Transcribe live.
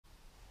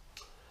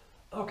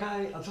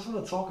Okay, I just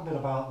want to talk a bit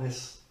about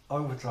this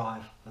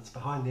overdrive that's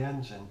behind the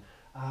engine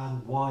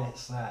and why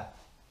it's there.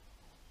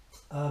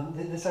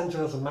 This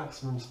engine has a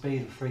maximum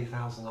speed of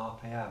 3000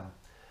 RPM,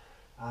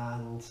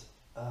 and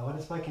when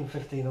it's making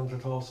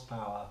 1500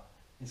 horsepower,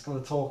 it's got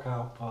a torque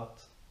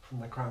output from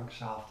the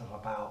crankshaft of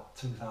about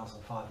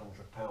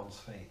 2,500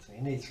 pounds-feet. And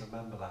you need to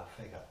remember that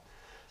figure.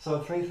 So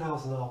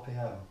 3000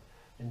 RPM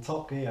in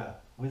top gear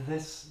with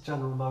this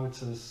General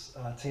Motors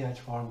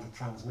TH400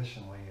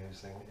 transmission we're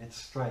using, it's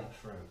straight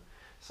through.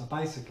 So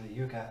basically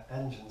you get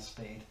engine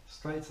speed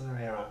straight to the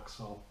rear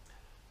axle,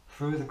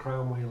 through the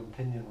crown wheel and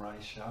pinion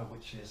ratio,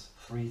 which is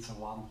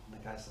 3:1 in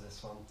the case of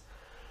this one.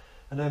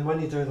 And then when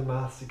you do the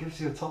maths, it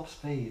gives you a top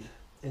speed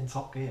in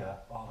top gear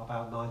of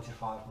about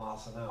 95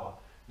 miles an hour.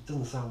 It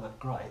doesn't sound that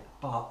great,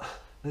 but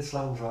this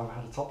Land Rover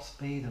had a top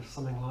speed of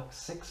something like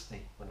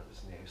 60 when it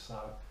was new, so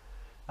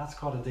that's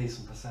quite a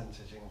decent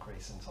percentage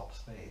increase in top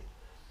speed.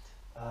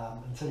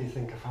 Until you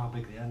think of how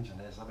big the engine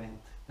is. I mean,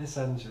 this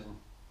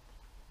engine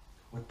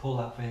would pull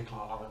that vehicle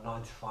along at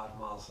 95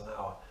 miles an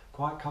hour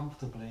quite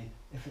comfortably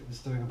if it was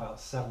doing about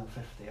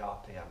 750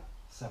 RPM,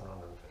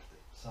 750.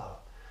 So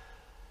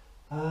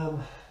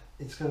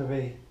it's going to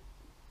be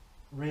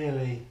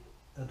really,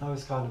 at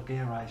those kind of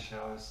gear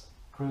ratios,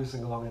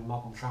 cruising along in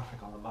modern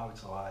traffic on the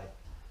motorway,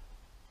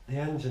 the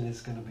engine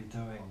is going to be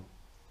doing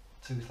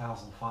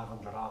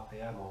 2,500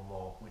 RPM or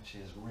more, which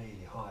is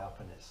really high up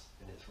in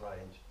its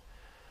range.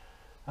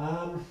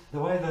 The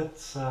way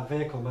that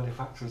vehicle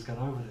manufacturers get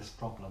over this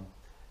problem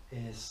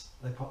is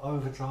they put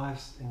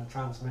overdrives in the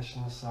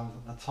transmission so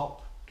that the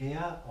top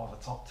gear, or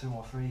the top 2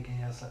 or 3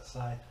 gears, let's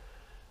say,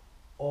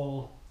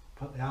 all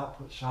put the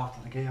output shaft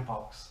of the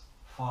gearbox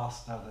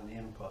faster than the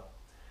input.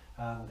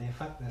 And the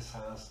effect this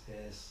has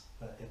is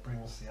that it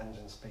brings the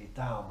engine speed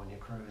down when you're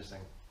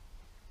cruising.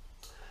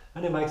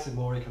 And it makes it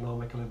more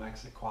economical, it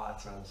makes it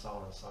quieter, and so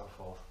on and so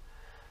forth.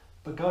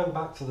 But going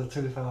back to the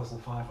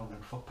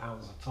 2,500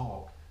 foot-pounds of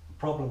torque, the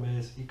problem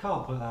is you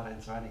can't put that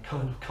into any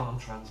kind of car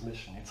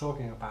transmission. You're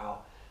talking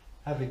about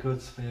heavy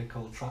goods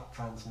vehicle, truck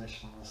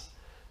transmissions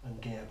and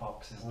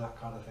gearboxes and that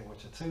kind of thing,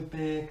 which are too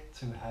big,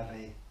 too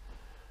heavy,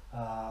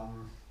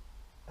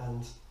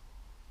 and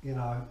you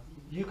know,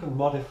 you can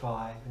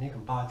modify and you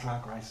can buy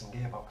drag racing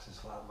gearboxes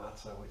for that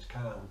matter, which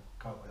can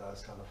cope with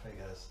those kind of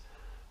figures,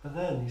 but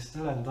then you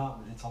still end up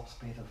with a top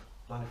speed of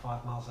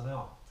 95 miles an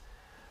hour.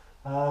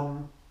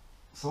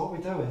 So what we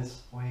do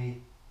is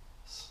we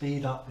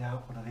speed up the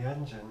output of the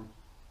engine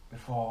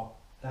before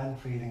then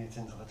feeding it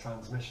into the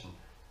transmission.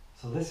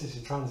 So this is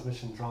your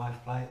transmission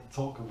drive plate, the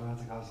torque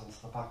converter goes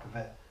onto the back of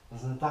it.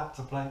 There's an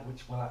adapter plate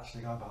which will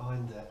actually go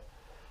behind it,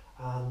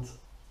 and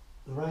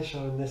the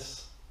ratio in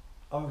this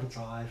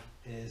overdrive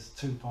is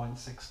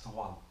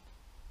 2.6:1.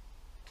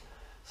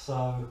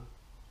 So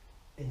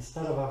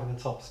instead of having a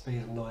top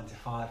speed of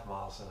 95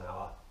 miles an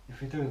hour,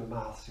 if you do the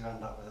maths, you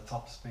end up with a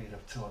top speed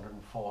of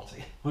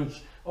 240,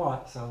 which,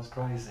 alright, sounds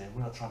crazy.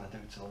 We're not trying to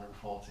do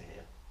 240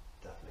 here,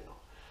 definitely not.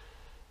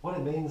 What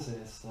it means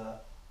is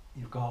that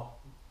you've got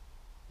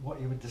what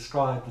you would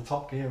describe the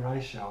top gear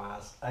ratio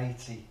as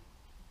 80,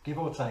 give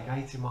or take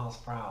 80 miles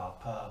per hour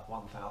per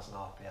 1000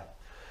 RPM.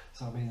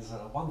 So it means that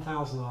at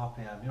 1000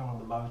 RPM you're on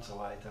the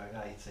motorway doing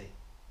 80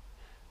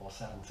 or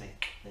 70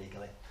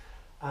 legally,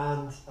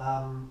 and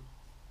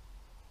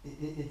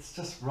it's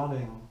just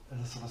running at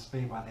a sort of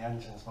speed where the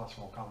engine's much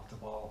more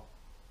comfortable,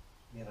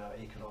 you know,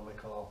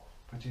 economical,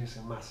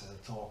 producing masses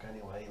of torque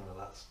anyway, even at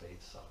that speed.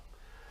 So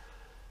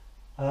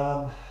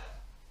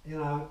you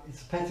know,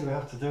 it's a pity we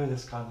have to do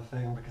this kind of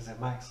thing because it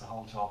makes the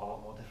whole job a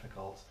lot more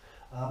difficult.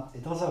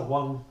 It does have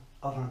one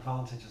other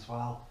advantage as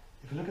well.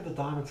 If you look at the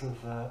diameter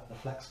of the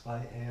flex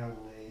plate here and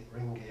the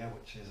ring gear,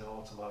 which is an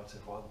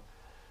automotive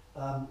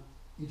one,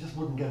 you just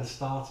wouldn't get a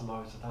starter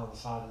motor down the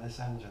side of this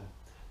engine.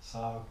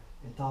 So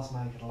it does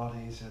make it a lot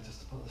easier just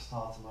to put the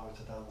starter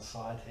motor down the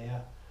side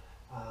here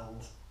and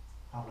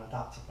have an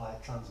adapter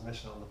plate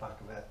transmission on the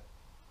back of it,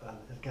 and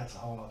it gets a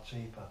whole lot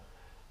cheaper.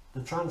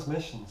 The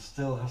transmission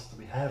still has to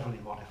be heavily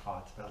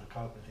modified to be able to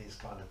cope with these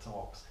kind of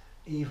torques,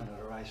 even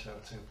at a ratio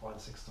of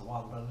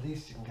 2.6:1, but at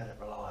least you can get it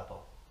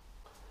reliable.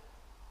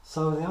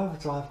 So the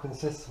overdrive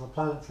consists of a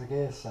planetary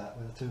gear set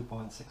with a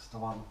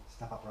 2.6:1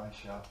 step-up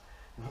ratio.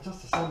 If I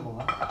just assemble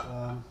that,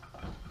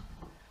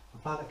 the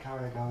planet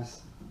carrier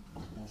goes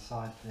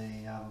inside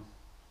the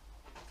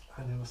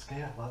annulus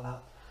gear like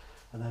that,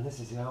 and then this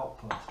is the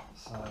output,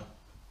 so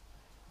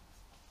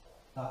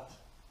that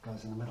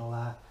goes in the middle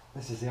there.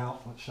 This is the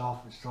output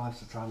shaft which drives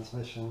the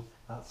transmission.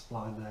 That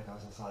spline there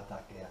goes inside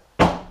that gear,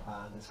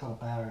 and it's got a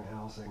bearing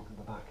housing at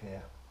the back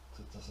here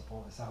to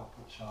support this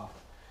output shaft.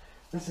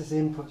 This is the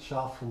input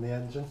shaft from the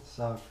engine,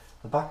 so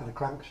the back of the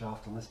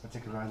crankshaft on this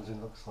particular engine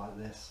looks like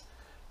this,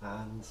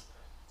 and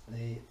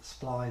the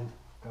spline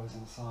goes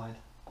inside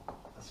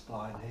a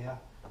spline here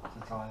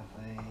to drive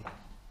the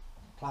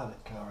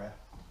planet carrier.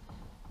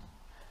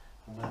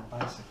 And then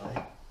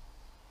basically,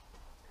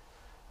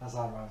 as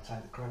I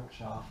rotate the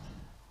crankshaft,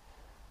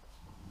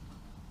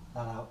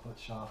 that output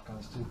shaft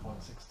goes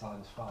 2.6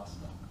 times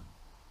faster.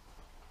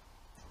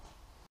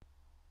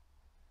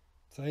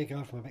 So there you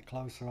go from a bit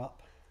closer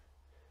up.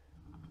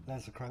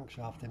 There's the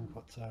crankshaft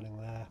input turning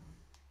there.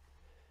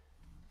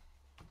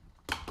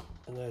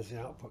 And there's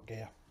the output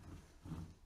gear.